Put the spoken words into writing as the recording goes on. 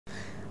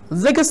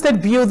Lagos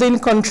State Building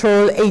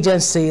Control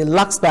Agency,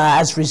 LASG,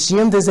 has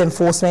resumed this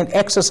enforcement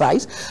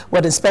exercise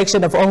with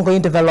inspection of ongoing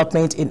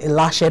development in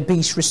Ilashe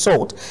Beach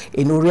Resort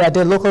in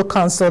Uriade Local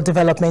Council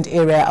Development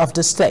Area of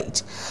the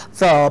state.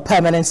 The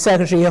Permanent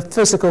Secretary of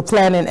Physical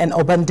Planning and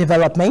Urban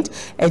Development,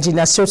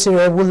 Engineer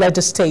Sotire, will lead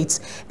the state's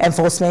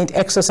enforcement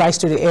exercise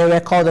to the area,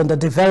 called on the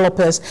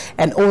developers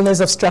and owners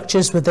of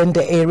structures within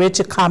the area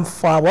to come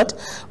forward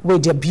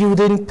with their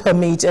building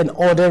permit and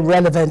other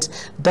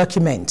relevant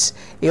documents.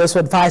 He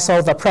also advised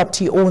all the property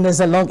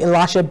owners along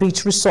Ilashe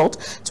Beach Resort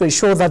to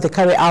ensure that they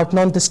carry out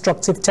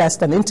non-destructive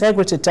tests and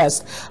integrity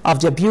tests of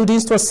their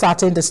buildings to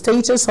ascertain the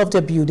status of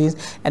their buildings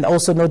and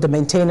also know the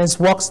maintenance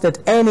works that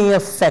any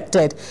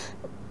affected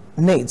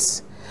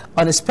needs.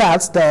 On his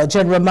part, the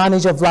General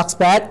Manager of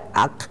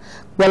LASG,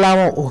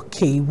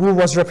 who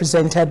was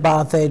represented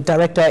by the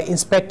Director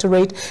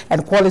Inspectorate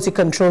and Quality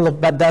Control,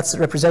 but that's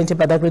represented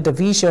by the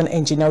Division,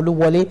 Engineer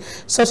Oluwole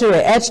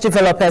Sotire, urged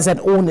developers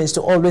and owners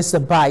to always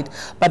abide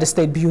by the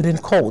state building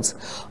codes.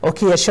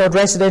 Assured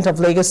residents of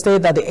Lagos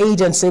State that the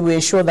agency will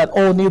ensure that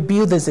all new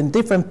buildings in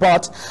different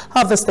parts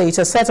of the state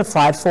are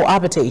certified for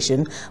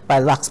habitation by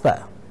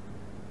LASG.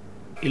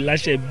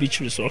 Ilashe Beach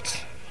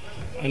Resort,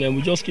 and then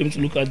we just came to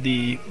look at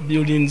the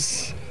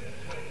buildings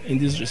in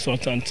this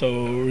resort and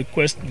to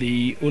request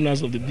the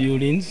owners of the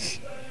buildings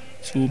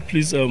to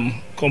please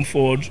come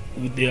forward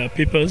with their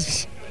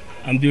papers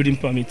and building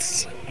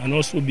permits, and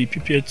also be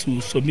prepared to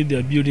submit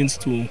their buildings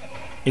to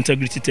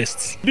integrity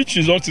tests. Beach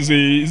Resort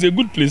is a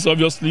good place,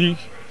 obviously,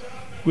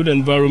 good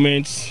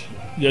environment,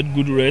 get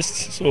good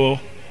rest. So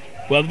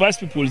we advise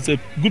people it's a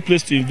good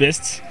place to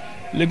invest.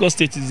 Lagos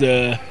State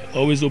is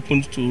always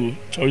open to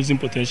tourism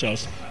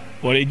potentials,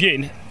 but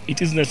again, it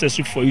is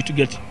necessary for you to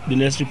get the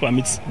necessary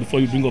permits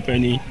before you bring up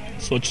any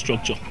such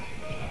structure.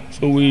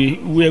 So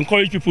we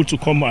encourage people to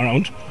come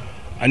around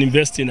and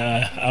invest in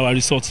our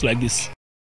resorts like this.